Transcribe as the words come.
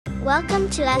Welcome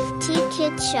to FT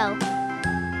Kids Show.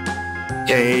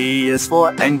 A is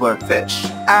for anglerfish.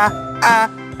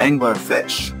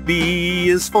 Anglerfish. B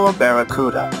is for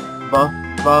barracuda.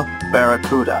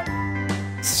 Barracuda.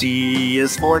 C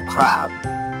is for crab.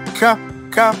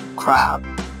 Crab.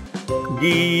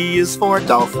 D is for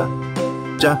dolphin.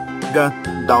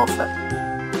 Dolphin.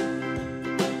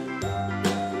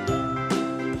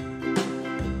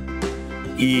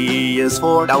 E is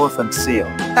for elephant seal.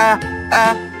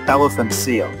 Elephant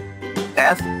seal.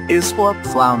 F is for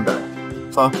flounder.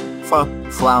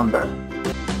 Flounder.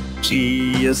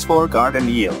 G is for garden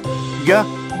eel.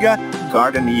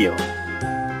 Garden eel.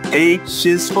 H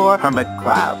is for hermit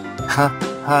crab.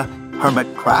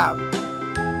 Hermit crab.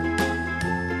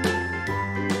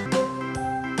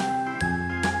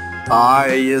 I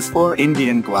is for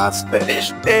Indian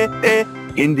glassfish.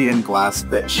 Indian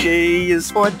glassfish. J is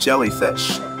for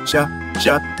jellyfish.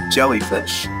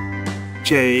 Jellyfish.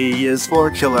 K is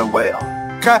for killer whale.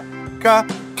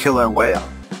 Killer whale.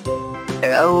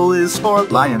 L is for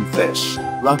lionfish.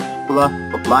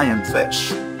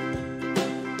 Lionfish.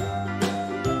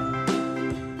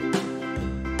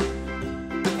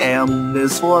 M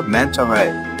is for Manta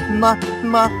Ray.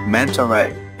 Manta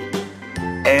Ray.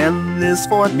 N is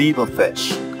for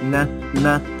needlefish.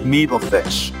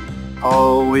 Needlefish.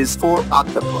 O is for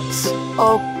octopus.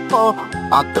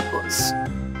 Octopus.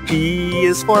 P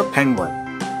is for penguin.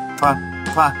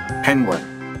 Penguin.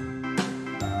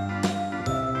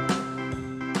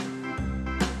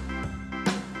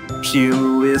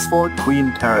 Q is for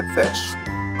queen parrotfish.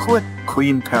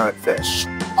 Queen parrotfish.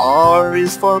 R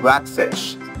is for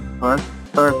ratfish.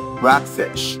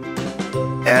 Ratfish.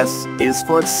 S is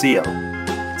for seal.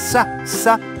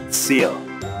 Seal.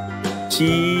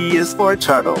 T is for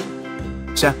turtle.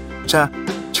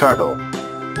 Turtle.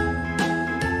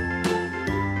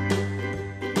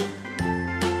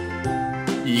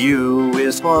 U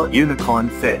is for unicorn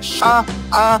fish.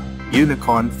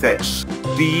 Unicorn fish.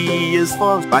 V is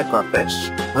for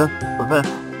viperfish.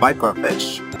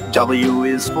 Viperfish. W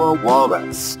is for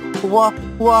walrus.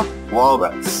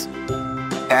 Walrus.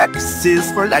 X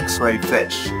is for X-ray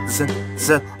fish.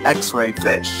 X-ray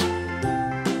fish.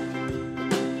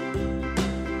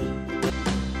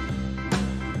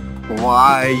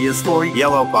 Y is for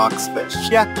yellow boxfish.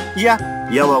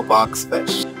 Yellow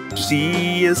boxfish.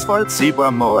 Z is for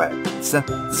zebra moray.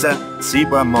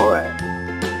 Zebra moray.